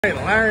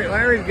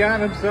Larry's got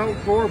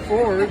himself 4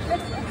 fours. So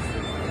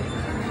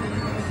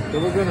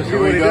we're going to see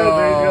what he does.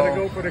 He's got to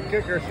go for the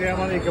kicker, see how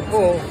many he can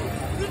pull.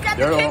 He got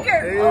the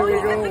kicker. There we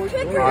go. The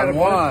kicker. On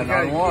one.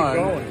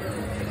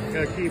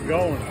 Got to keep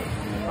going.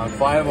 On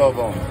 5 of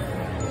them.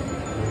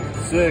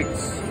 6,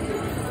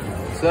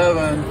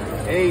 7,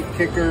 8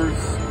 kickers.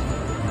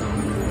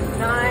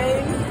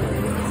 9,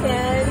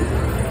 10,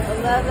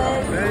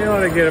 11. Now you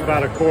want to get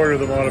about a quarter of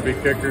them ought to be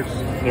kickers.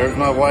 There's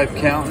my wife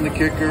counting the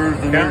kickers,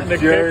 and Counting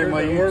there's the Jerry, kickers.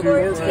 my We're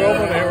YouTube.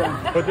 filming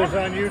here. Put this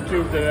on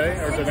YouTube today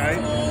or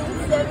tonight.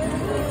 17.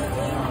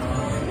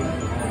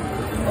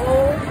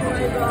 Oh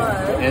my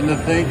God. And to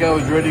think I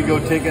was ready to go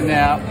take a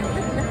nap.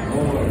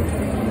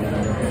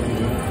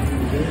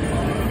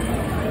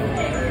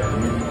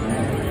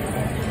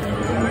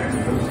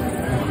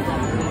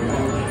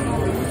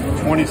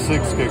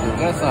 $26 kickers.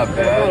 That's not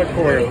bad. About a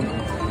quarter.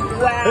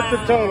 Wow. Hit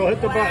the total.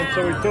 Hit the button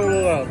so we total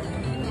it up.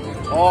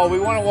 Oh, we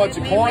want to watch the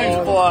coins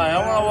fly. I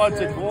want to watch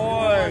the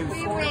coins.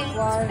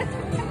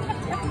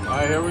 All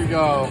right, here we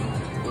go.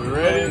 We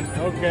ready?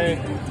 Okay.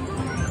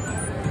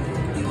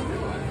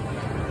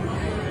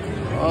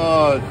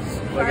 Oh, it's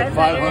like a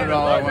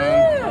 $500 win.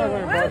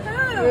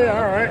 Yeah,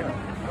 all right.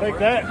 Take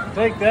that.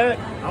 Take that.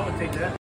 I would take that.